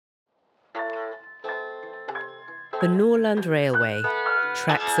The Nordland Railway,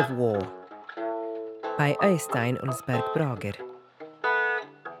 Tracks of War by Øystein Ulsberg Brager.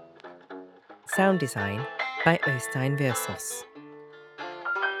 Sound design by Øystein Vesaas.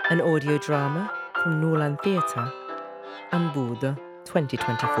 An audio drama from Nordland Teater and Bodø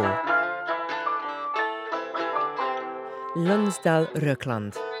 2024. Lønsdal,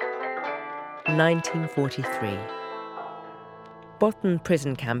 Røkland, 1943. Botten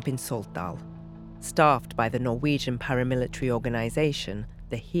prison camp in Saltdal, staffed by the Norwegian paramilitary organisation,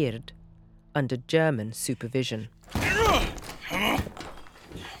 the Hird, under German supervision.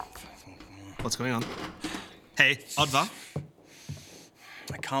 What's going on? Hey, Oddvar?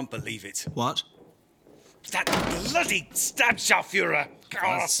 I can't believe it. What? That bloody Stabschaffführer!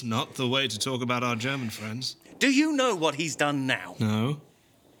 That's not the way to talk about our German friends. Do you know what he's done now? No.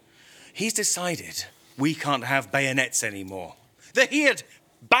 He's decided we can't have bayonets anymore. The Hird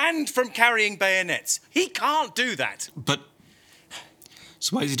banned from carrying bayonets. He can't do that. But...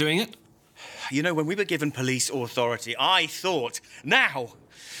 So why is he doing it? You know, when we were given police authority, I thought, now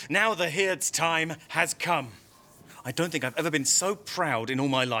the Hird's time has come. I don't think I've ever been so proud in all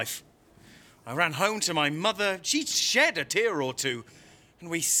my life. I ran home to my mother. She shed a tear or two. And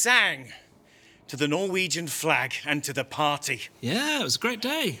we sang to the Norwegian flag and to the party. Yeah, it was a great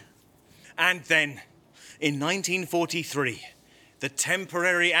day. And then, in 1943, the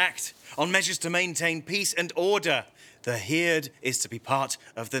Temporary Act on Measures to Maintain Peace and Order. The Hird is to be part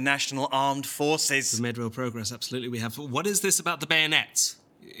of the National Armed Forces. We've made real progress, absolutely we have. What is this about the bayonets?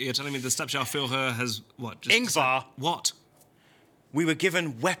 You're telling me the Stabschaffführer has, what? Ingvar. What? We were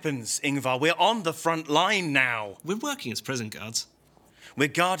given weapons, Ingvar. We're on the front line now. We're working as prison guards. We're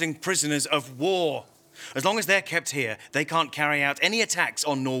guarding prisoners of war. As long as they're kept here, they can't carry out any attacks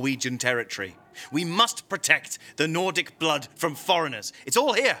on Norwegian territory. We must protect the Nordic blood from foreigners. It's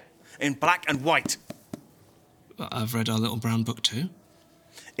all here, in black and white. Well, I've read our little brown book too.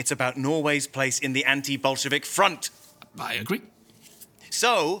 It's about Norway's place in the anti-Bolshevik front. I agree.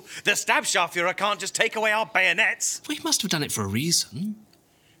 So, the Stabschaffführer can't just take away our bayonets. We must have done it for a reason.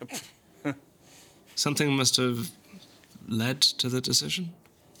 Something must have led to the decision.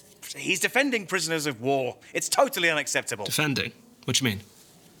 He's defending prisoners of war. It's totally unacceptable. Defending? What do you mean?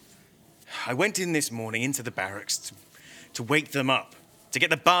 I went in this morning into the barracks to wake them up, to get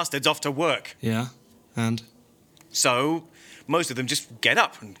the bastards off to work. Yeah, and? So, most of them just get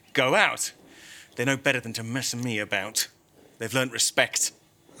up and go out. They know better than to mess me about. They've learnt respect.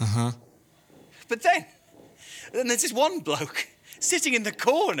 Uh-huh. But then there's this one bloke sitting in the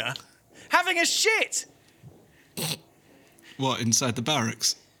corner, having a shit. What, inside the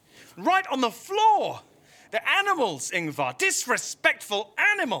barracks? Right on the floor. They're animals, Ingvar. Disrespectful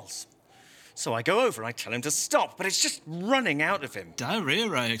animals. So I go over and I tell him to stop, but it's just running out of him. Diarrhea,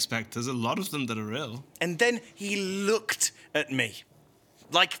 I expect. There's a lot of them that are ill. And then he looked at me,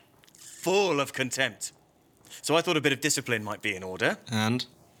 like full of contempt. So I thought a bit of discipline might be in order. And?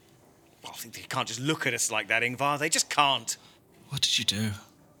 Well, they can't just look at us like that, Ingvar. They just can't. What did you do?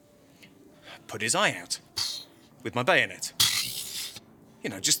 Put his eye out with my bayonet. You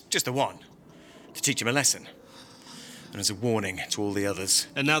know, just the one, to teach him a lesson. And as a warning to all the others.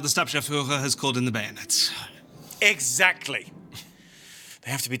 And now the Stabschaffführer has called in the bayonets. Exactly. They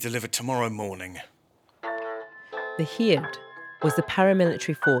have to be delivered tomorrow morning. The Hird was the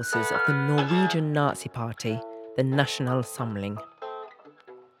paramilitary forces of the Norwegian Nazi party, the National Samling.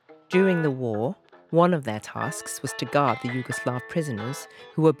 During the war, one of their tasks was to guard the Yugoslav prisoners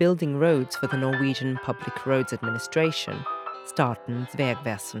who were building roads for the Norwegian Public Roads Administration, Statens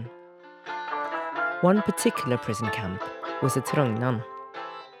Vegvesen. One particular prison camp was at Røkland.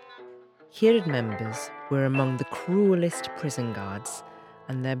 Hird members were among the cruelest prison guards,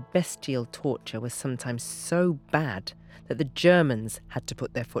 and their bestial torture was sometimes so bad that the Germans had to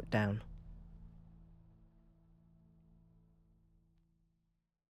put their foot down.